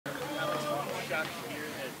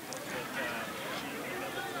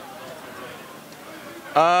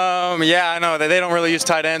Yeah, I know that they don't really use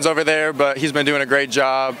tight ends over there, but he's been doing a great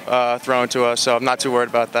job throwing to us, so I'm not too worried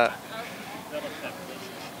about that.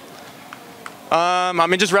 I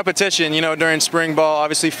mean, just repetition, during spring ball,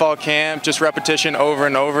 obviously fall camp, just repetition over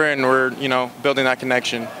and over, and we're, building that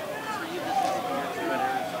connection.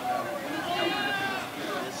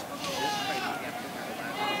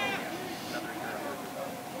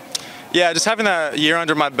 Yeah, just having that year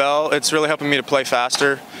under my belt, it's really helping me to play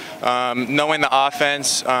faster. Knowing the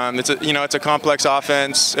offense, it's a complex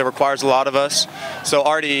offense. It requires a lot of us. So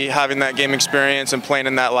already having that game experience and playing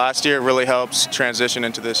in that last year really helps transition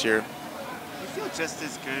into this year. Do you feel just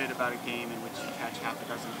as good about a game in which you catch half a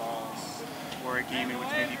dozen balls, or a game in which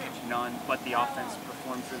maybe you catch none, but the offense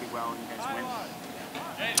performs really well and you guys win?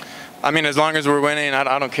 I mean, as long as we're winning,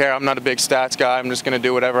 I don't care. I'm not a big stats guy. I'm just going to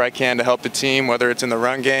do whatever I can to help the team, whether it's in the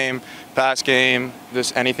run game, pass game,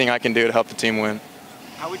 just anything I can do to help the team win.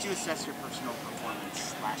 How would you assess your personal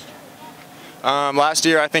performance last year? Last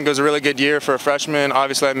year, I think it was a really good year for a freshman.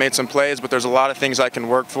 Obviously, I made some plays, but there's a lot of things I can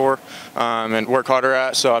work for and work harder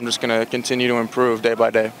at, so I'm just going to continue to improve day by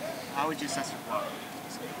day. How would you assess your blocking?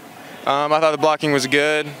 I thought the blocking was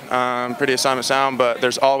good, pretty assignment sound, but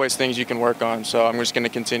there's always things you can work on, so I'm just going to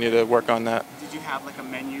continue to work on that. Did you have like a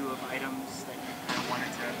menu of items that you kind of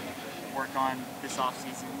wanted to work on this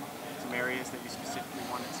offseason? Some areas that you specifically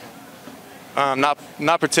wanted to?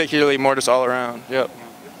 Not particularly, more just all around. Yep.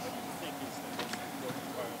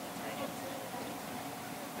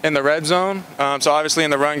 In the red zone, so obviously in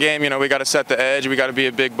the run game, we got to set the edge. We got to be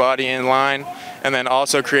a big body in line, and then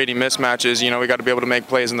also creating mismatches. We got to be able to make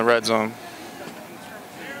plays in the red zone.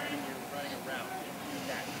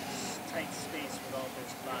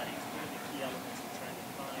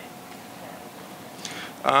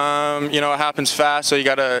 It happens fast, so you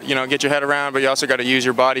got to, get your head around, but you also got to use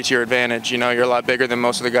your body to your advantage. You're a lot bigger than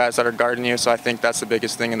most of the guys that are guarding you, so I think that's the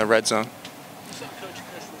biggest thing in the red zone.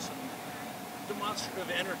 Demonstrative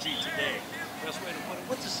energy today. Best way to put it.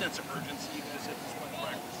 What's the sense of urgency you guys have this point in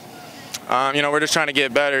practice? We're just trying to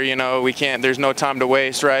get better. We can't. There's no time to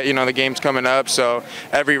waste, right? The game's coming up, so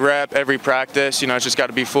every rep, every practice, it's just got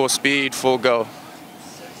to be full speed, full go.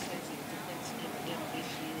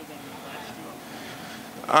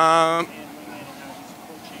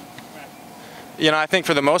 I think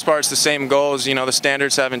for the most part it's the same goals. The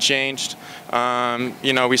standards haven't changed.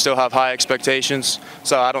 We still have high expectations,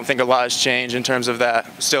 so I don't think a lot has changed in terms of that.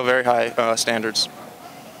 Still very high standards.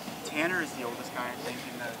 Tanner is the oldest guy, I think,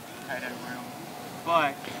 in the tight end room,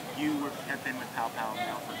 but you have been with Pow Pow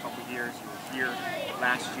now for a couple of years. You were here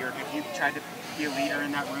last year. Have you tried to be a leader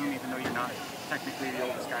in that room, even though you're not technically the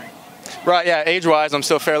oldest guy? Right, yeah, age-wise, I'm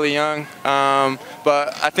still fairly young,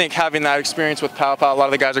 but I think having that experience with Pow Pow, a lot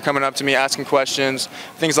of the guys are coming up to me, asking questions,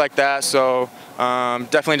 things like that, so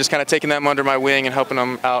definitely just kind of taking them under my wing and helping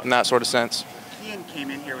them out in that sort of sense. Ian came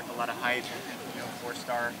in here with a lot of hype, I think,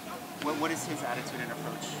 4-star. What has his attitude and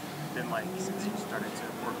approach been like since you started to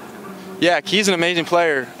work with him? Yeah, Key's an amazing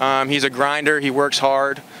player. He's a grinder, he works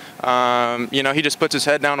hard, he just puts his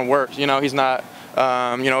head down and works. He's not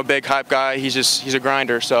a big hype guy. He's a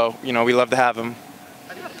grinder, so we love to have him.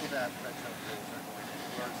 How do you feel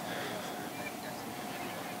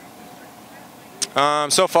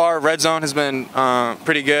that so far, red zone has been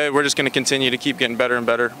pretty good. We're just going to continue to keep getting better and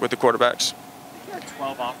better with the quarterbacks. You had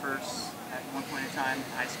 12 offers at one point in time in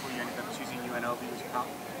high school. You ended up choosing UNLV. Was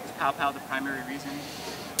Pow Pow the primary reason?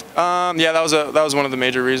 Yeah, that was one of the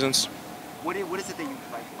major reasons. What is it that you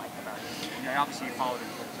like about him? Obviously, you followed him.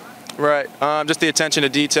 Right, just the attention to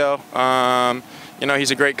detail.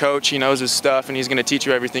 He's a great coach. He knows his stuff, and he's going to teach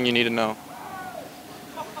you everything you need to know.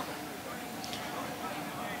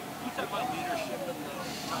 You talk about leadership in the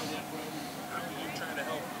tight end room. How are you trying to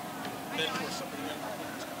help mentor some of the young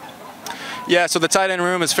players? Yeah, so the tight end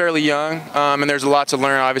room is fairly young, and there's a lot to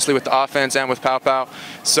learn, obviously, with the offense and with Pow Pow.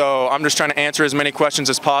 So I'm just trying to answer as many questions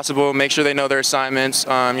as possible, make sure they know their assignments.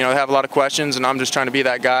 They have a lot of questions, and I'm just trying to be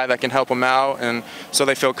that guy that can help them out, and so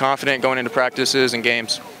they feel confident going into practices and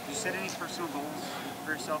games. Did you set any personal goals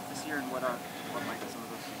for yourself this year, and what might be some of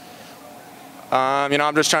those things?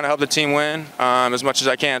 I'm just trying to help the team win as much as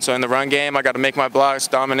I can. So in the run game, I got to make my blocks,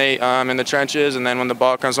 dominate in the trenches, and then when the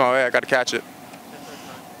ball comes my way, I got to catch it.